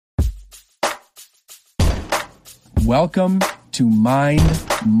Welcome to Mind,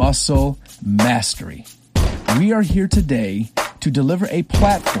 Muscle, Mastery. We are here today to deliver a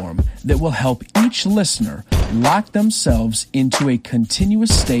platform that will help each listener lock themselves into a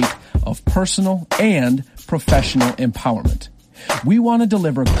continuous state of personal and professional empowerment. We want to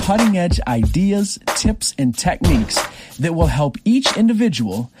deliver cutting-edge ideas, tips, and techniques that will help each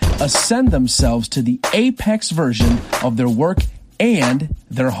individual ascend themselves to the apex version of their work and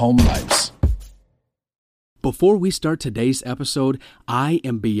their home lives. Before we start today's episode, I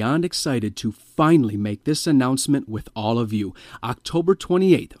am beyond excited to finally make this announcement with all of you. October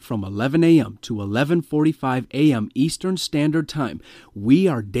 28th from 11 a.m. to 11:45 a.m. Eastern Standard Time, we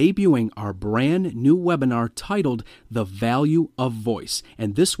are debuting our brand new webinar titled The Value of Voice.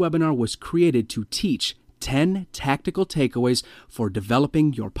 And this webinar was created to teach 10 tactical takeaways for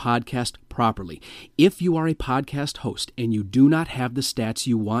developing your podcast properly. If you are a podcast host and you do not have the stats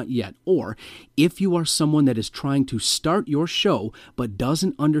you want yet, or if you are someone that is trying to start your show but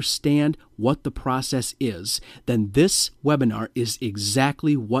doesn't understand what the process is, then this webinar is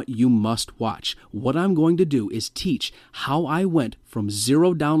exactly what you must watch. What I'm going to do is teach how I went from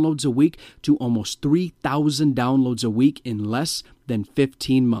 0 downloads a week to almost 3,000 downloads a week in less than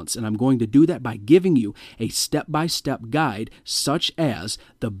 15 months. And I'm going to do that by giving you a step-by-step guide such as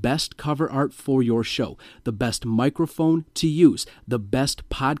the best cover art for your show, the best microphone to use, the best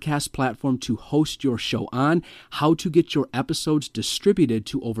podcast platform to host your show on, how to get your episodes distributed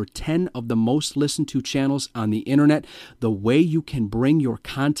to over 10 of the most listened to channels on the internet, the way you can bring your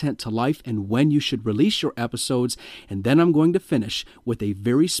content to life and when you should release your episodes. And then I'm going to finish with a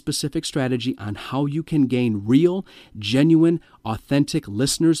very specific strategy on how you can gain real, genuine, authentic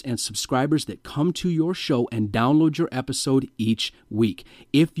listeners and subscribers that come to your show and download your episode each week.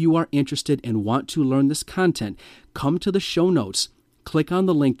 If you are interested and want to learn this content, come to the show notes, click on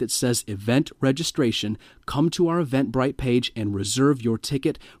the link that says event registration, come to our Eventbrite page and reserve your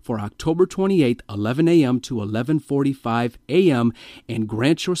ticket for October 28th, 11 a.m. to 11:45 a.m. and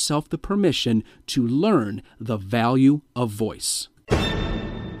grant yourself the permission to learn the value of voice.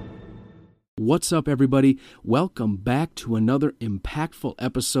 What's up, everybody? Welcome back to another impactful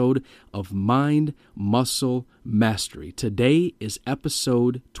episode of Mind, Muscle, Mastery. Today is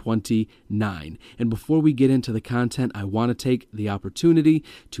episode 29. And before we get into the content, I want to take the opportunity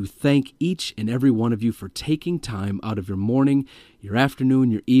to thank each and every one of you for taking time out of your morning, your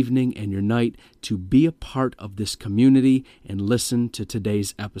afternoon, your evening, and your night to be a part of this community and listen to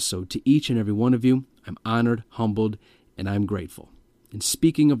today's episode. To each and every one of you, I'm honored, humbled, and I'm grateful. And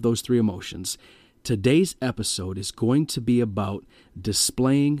speaking of those three emotions, today's episode is going to be about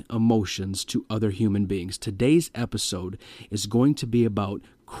displaying emotions to other human beings. Today's episode is going to be about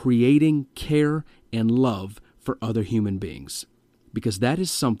creating care and love for other human beings, because that is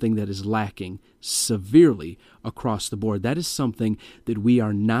something that is lacking severely across the board. That is something that we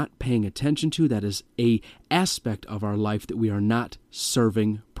are not paying attention to. That is an aspect of our life that we are not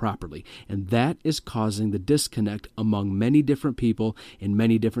serving properly. And that is causing the disconnect among many different people in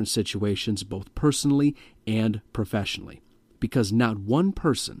many different situations, both personally and professionally. Because not one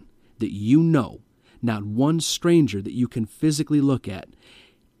person that you know, not one stranger that you can physically look at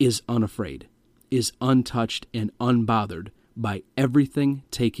is unafraid, is untouched and unbothered by everything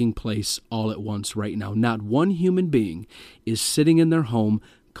taking place all at once right now. Not one human being is sitting in their home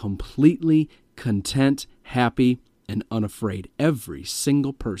completely content, happy, and unafraid. Every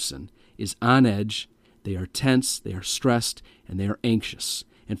single person is on edge, they are tense, they are stressed, and they are anxious.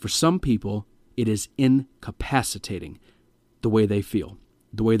 And for some people, it is incapacitating the way they feel,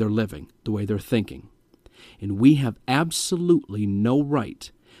 the way they're living, the way they're thinking. And we have absolutely no right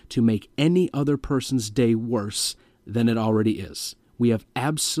to make any other person's day worse than it already is. We have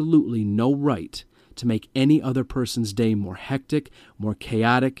absolutely no right to make any other person's day more hectic, more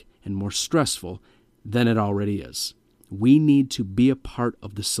chaotic, and more stressful than it already is. We need to be a part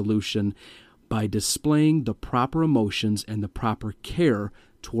of the solution by displaying the proper emotions and the proper care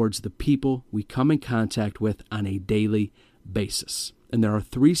towards the people we come in contact with on a daily basis. And there are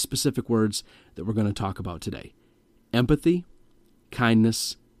 3 specific words that we're going to talk about today: empathy,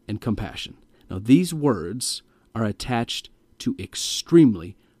 kindness, and compassion. Now, these words are attached to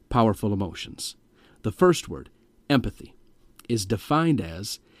extremely powerful emotions. The first word, empathy, is defined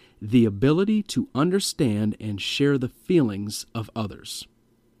as the ability to understand and share the feelings of others.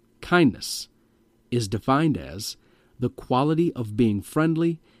 Kindness is defined as the quality of being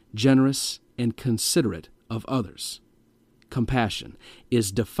friendly, generous, and considerate of others. Compassion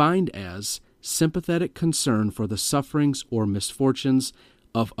is defined as sympathetic concern for the sufferings or misfortunes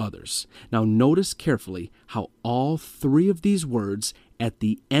of others. Now notice carefully how all 3 of these words at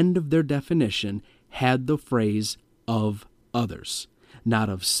the end of their definition had the phrase of others. Not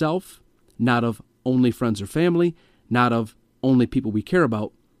of self, not of only friends or family, not of only people we care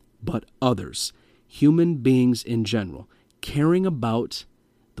about, but others. Human beings in general. Caring about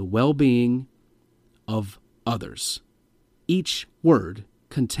the well-being of others. Each word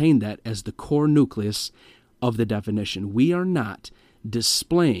contained that as the core nucleus of the definition. We are not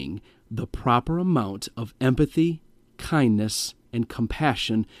displaying the proper amount of empathy, kindness, and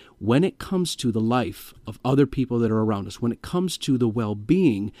compassion when it comes to the life of other people that are around us, when it comes to the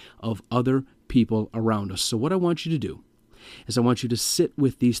well-being of other people around us. So what I want you to do is I want you to sit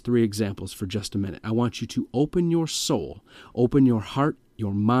with these three examples for just a minute. I want you to open your soul, open your heart,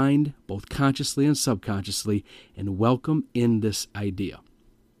 your mind, both consciously and subconsciously, and welcome in this idea.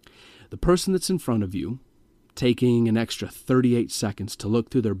 The person that's in front of you, taking an extra 38 seconds to look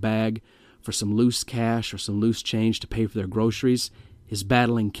through their bag for some loose cash or some loose change to pay for their groceries, is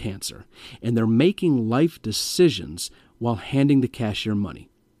battling cancer. And they're making life decisions while handing the cashier money.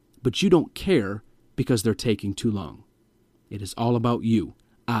 But you don't care because they're taking too long. It is all about you,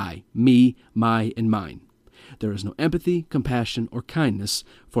 I, me, my, and mine. There is no empathy, compassion, or kindness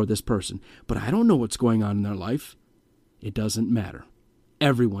for this person. But I don't know what's going on in their life. It doesn't matter.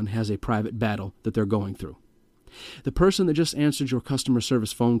 Everyone has a private battle that they're going through. The person that just answered your customer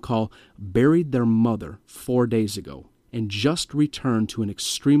service phone call buried their mother 4 days ago and just returned to an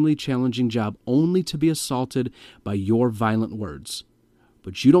extremely challenging job only to be assaulted by your violent words.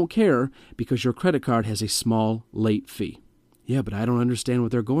 But you don't care because your credit card has a small late fee. Yeah, but I don't understand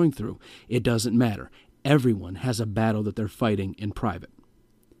what they're going through. It doesn't matter. Everyone has a battle that they're fighting in private.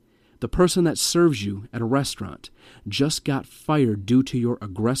 The person that serves you at a restaurant just got fired due to your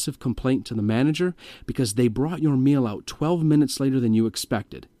aggressive complaint to the manager because they brought your meal out 12 minutes later than you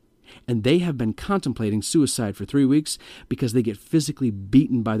expected. And they have been contemplating suicide for 3 weeks because they get physically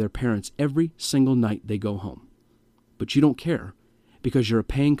beaten by their parents every single night they go home. But you don't care because you're a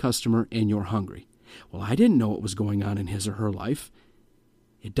paying customer and you're hungry. Well, I didn't know what was going on in his or her life.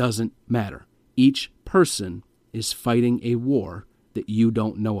 It doesn't matter. Each person is fighting a war that you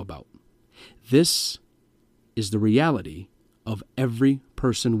don't know about. This is the reality of every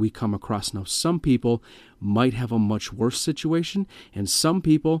person we come across. Now, some people might have a much worse situation, and some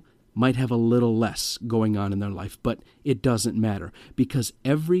people might have a little less going on in their life, but it doesn't matter because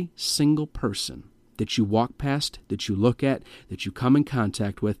every single person that you walk past, that you look at, that you come in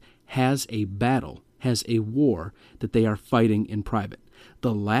contact with has a battle, has a war that they are fighting in private.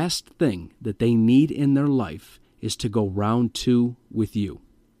 The last thing that they need in their life is to go round two with you.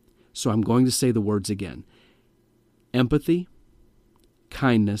 So I'm going to say the words again. Empathy,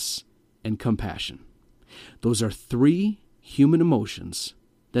 kindness, and compassion. Those are three human emotions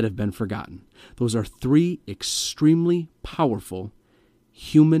that have been forgotten. Those are three extremely powerful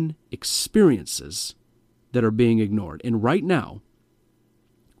human experiences that are being ignored. And right now,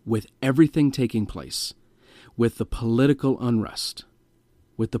 with everything taking place, with the political unrest,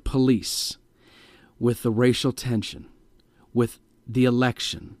 with the police, with the racial tension, with the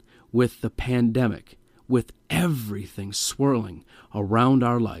election, with the pandemic, with everything swirling around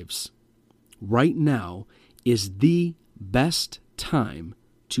our lives, right now is the best time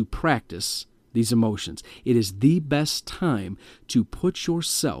to practice these emotions. It is the best time to put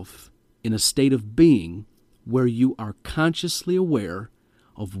yourself in a state of being where you are consciously aware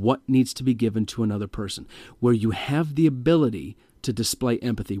of what needs to be given to another person, where you have the ability to display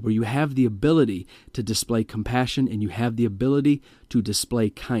empathy, where you have the ability to display compassion, and you have the ability to display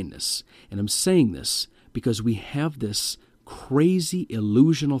kindness. And I'm saying this because we have this crazy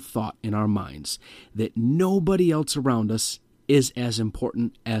illusional thought in our minds that nobody else around us is as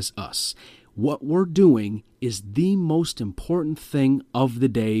important as us. What we're doing is the most important thing of the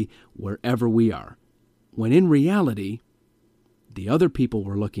day wherever we are. When in reality, the other people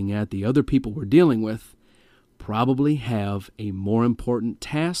we're looking at, the other people we're dealing with, probably have a more important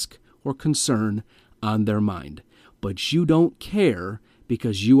task or concern on their mind. But you don't care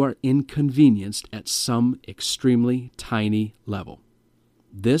because you are inconvenienced at some extremely tiny level.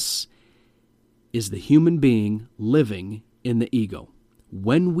 This is the human being living in the ego.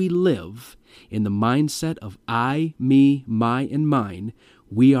 When we live in the mindset of I, me, my, and mine,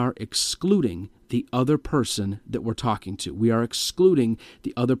 we are excluding the other person that we're talking to. We are excluding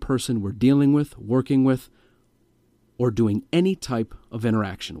the other person we're dealing with, working with, or doing any type of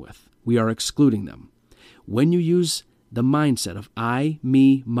interaction with. We are excluding them. When you use the mindset of I,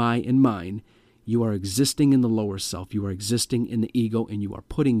 me, my, and mine, you are existing in the lower self. You are existing in the ego, and you are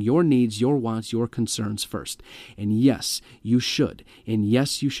putting your needs, your wants, your concerns first. And yes, you should. And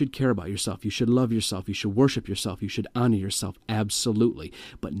yes, you should care about yourself. You should love yourself. You should worship yourself. You should honor yourself. Absolutely.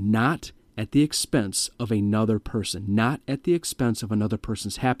 But not at the expense of another person, not at the expense of another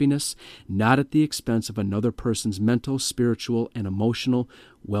person's happiness, not at the expense of another person's mental, spiritual, and emotional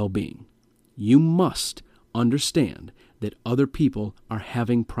well-being. You must understand that other people are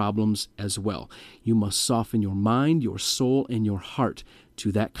having problems as well. You must soften your mind, your soul, and your heart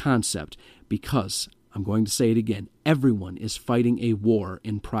to that concept because, I'm going to say it again, everyone is fighting a war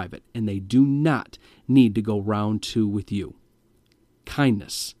in private, and they do not need to go round two with you.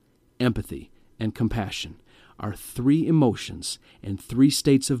 Kindness, empathy, and compassion are 3 emotions and 3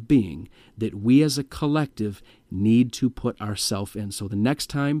 states of being that we as a collective need to put ourselves in. So the next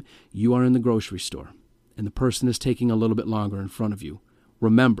time you are in the grocery store and the person is taking a little bit longer in front of you,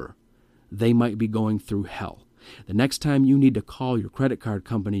 remember, they might be going through hell. The next time you need to call your credit card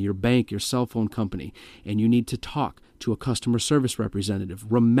company, your bank, your cell phone company, and you need to talk to a customer service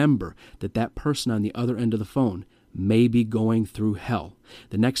representative, remember that that person on the other end of the phone may be going through hell.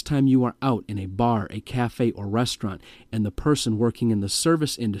 The next time you are out in a bar, a cafe, or restaurant, and the person working in the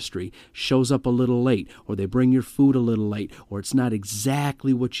service industry shows up a little late, or they bring your food a little late, or it's not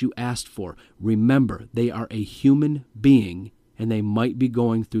exactly what you asked for, remember they are a human being and they might be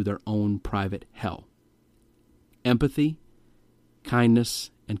going through their own private hell. Empathy,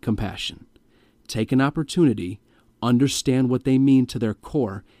 kindness, and compassion. Take an opportunity, understand what they mean to their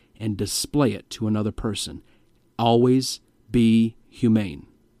core, and display it to another person. Always be humane.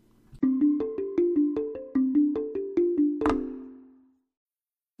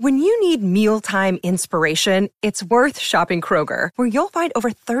 When you need mealtime inspiration, it's worth shopping Kroger, where you'll find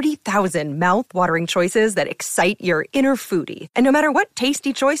over 30,000 mouth-watering choices that excite your inner foodie. And no matter what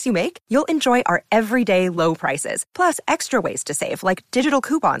tasty choice you make, you'll enjoy our everyday low prices, plus extra ways to save, like digital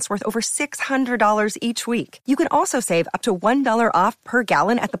coupons worth over $600 each week. You can also save up to $1 off per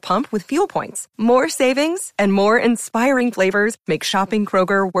gallon at the pump with fuel points. More savings and more inspiring flavors make shopping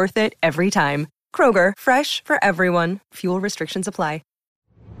Kroger worth it every time. Kroger, fresh for everyone. Fuel restrictions apply.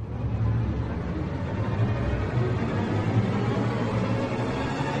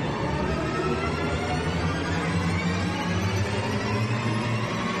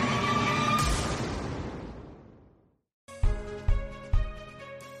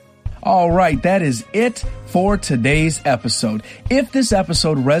 All right, that is it for today's episode. If this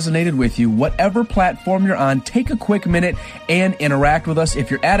episode resonated with you, whatever platform you're on, take a quick minute and interact with us. If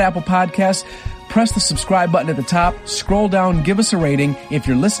you're at Apple Podcasts, press the subscribe button at the top, scroll down, give us a rating. If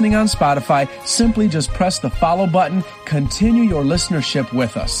you're listening on Spotify, simply just press the follow button. Continue your listenership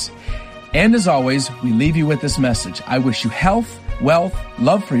with us. And as always, we leave you with this message. I wish you health, wealth,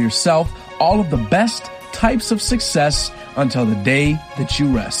 love for yourself, all of the best types of success until the day that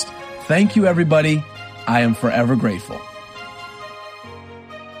you rest. Thank you, everybody. I am forever grateful.